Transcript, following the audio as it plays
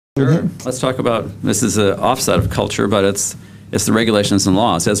Sure. Let's talk about, this is an offset of culture, but it's the regulations and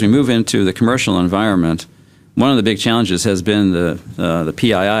laws. As we move into the commercial environment, one of the big challenges has been the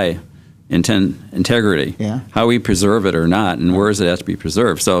PII integrity, how we preserve it or not, and where does it have to be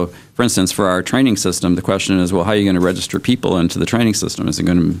preserved. So, for instance, for our training system, the question is, well, how are you going to register people into the training system? Is it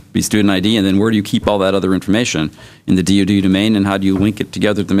going to be student ID, and then where do you keep all that other information in the DoD domain, and how do you link it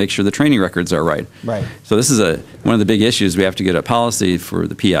together to make sure the training records are right? Right. So this is one of the big issues. We have to get a policy for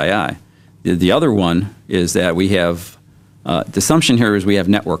the PII. The other one is that we have, the assumption here is we have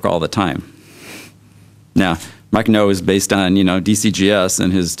network all the time. Now, Mike knows based on, DCGS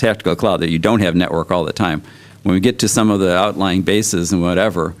and his tactical cloud that you don't have network all the time. When we get to some of the outlying bases and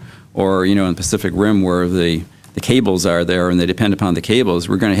whatever, or, in the Pacific Rim where the cables are there and they depend upon the cables,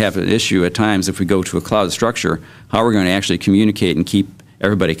 we're going to have an issue at times if we go to a cloud structure, how we're going to actually communicate and keep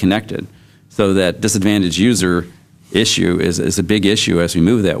everybody connected. So that disadvantaged user issue is a big issue as we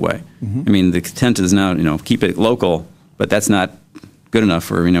move that way. I mean, the intent is now, keep it local, but that's not good enough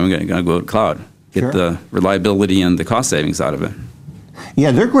for, we're going to go to cloud. Get the reliability and the cost savings out of it.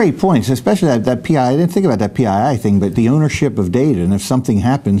 Yeah, they're great points, especially that PII. I didn't think about that PII thing, but the ownership of data, and if something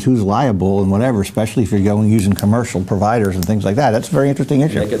happens, who's liable and whatever, especially if you're going using commercial providers and things like that. That's a very interesting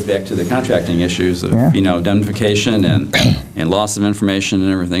issue. That gets back to the contracting issues of, indemnification and loss of information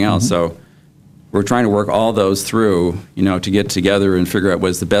and everything else. So we're trying to work all those through, to get together and figure out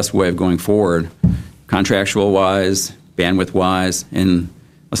what's the best way of going forward, contractual-wise, bandwidth-wise, and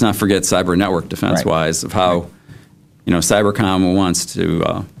let's not forget cyber network defense-wise of how, Cybercom wants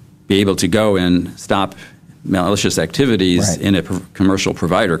to be able to go and stop malicious activities in a commercial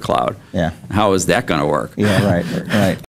provider cloud. Yeah. How is that going to work? Yeah, right.